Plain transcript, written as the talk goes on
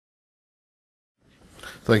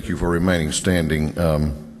Thank you for remaining standing.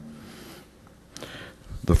 The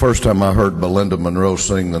first time I heard Belinda Munro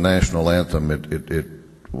sing the national anthem, it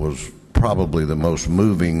was probably the most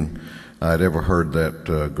moving I'd ever heard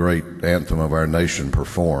that great anthem of our nation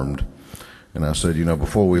performed. And I said, you know,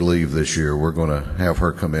 before we leave this year, we're going to have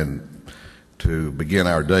her come in to begin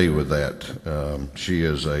our day with that. She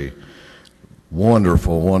is a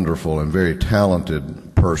wonderful, wonderful, and very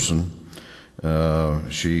talented person.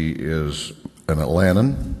 She is an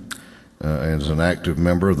Atlantan and is an active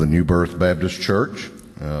member of the New Birth Baptist Church,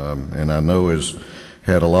 and I know has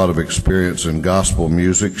had a lot of experience in gospel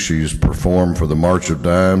music. She's performed for the March of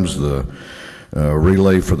Dimes, the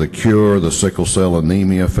Relay for the Cure, the Sickle Cell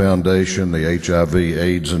Anemia Foundation, the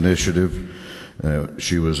HIV/AIDS Initiative.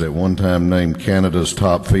 She was at one time named Canada's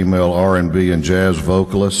top female R&B and jazz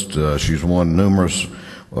vocalist. She's won numerous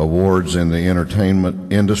awards in the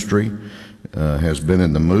entertainment industry, has been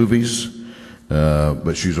in the movies,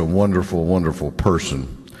 but she's a wonderful, wonderful person.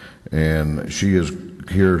 And she is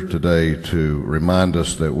here today to remind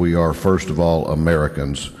us that we are, first of all,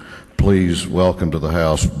 Americans. Please welcome to the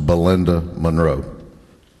house Belinda Munro.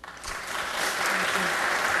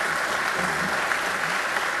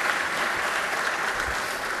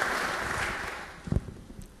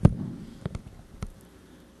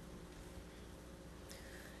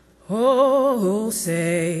 Oh,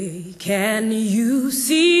 say, can you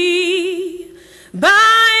see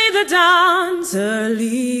by the dawn's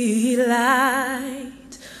early light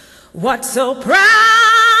what so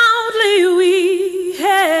proudly we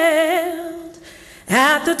hailed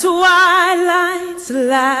at the twilight's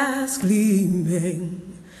last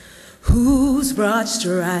gleaming, whose broad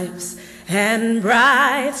stripes and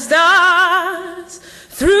bright stars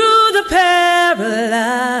through the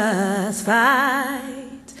perilous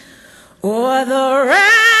fight o'er the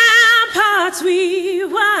ramparts we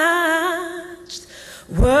watched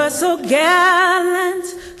were so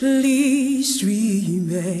gallantly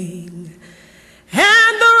streaming,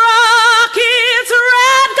 and the rocket's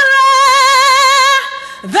red glare,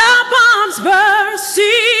 the bombs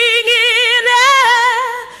bursting in air,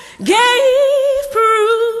 gave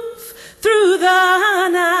proof through the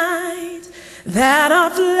night that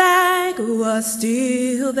our flag was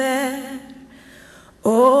still there.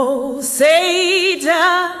 Oh, say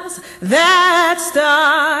does that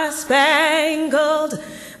star-spangled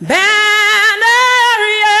banner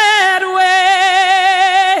yet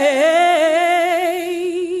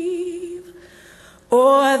wave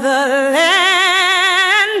o'er the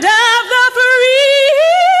land of the free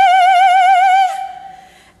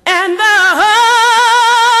and the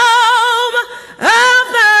home of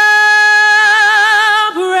the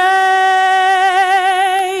brave?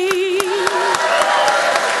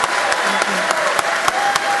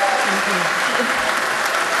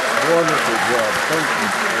 Wonderful job. Thank you.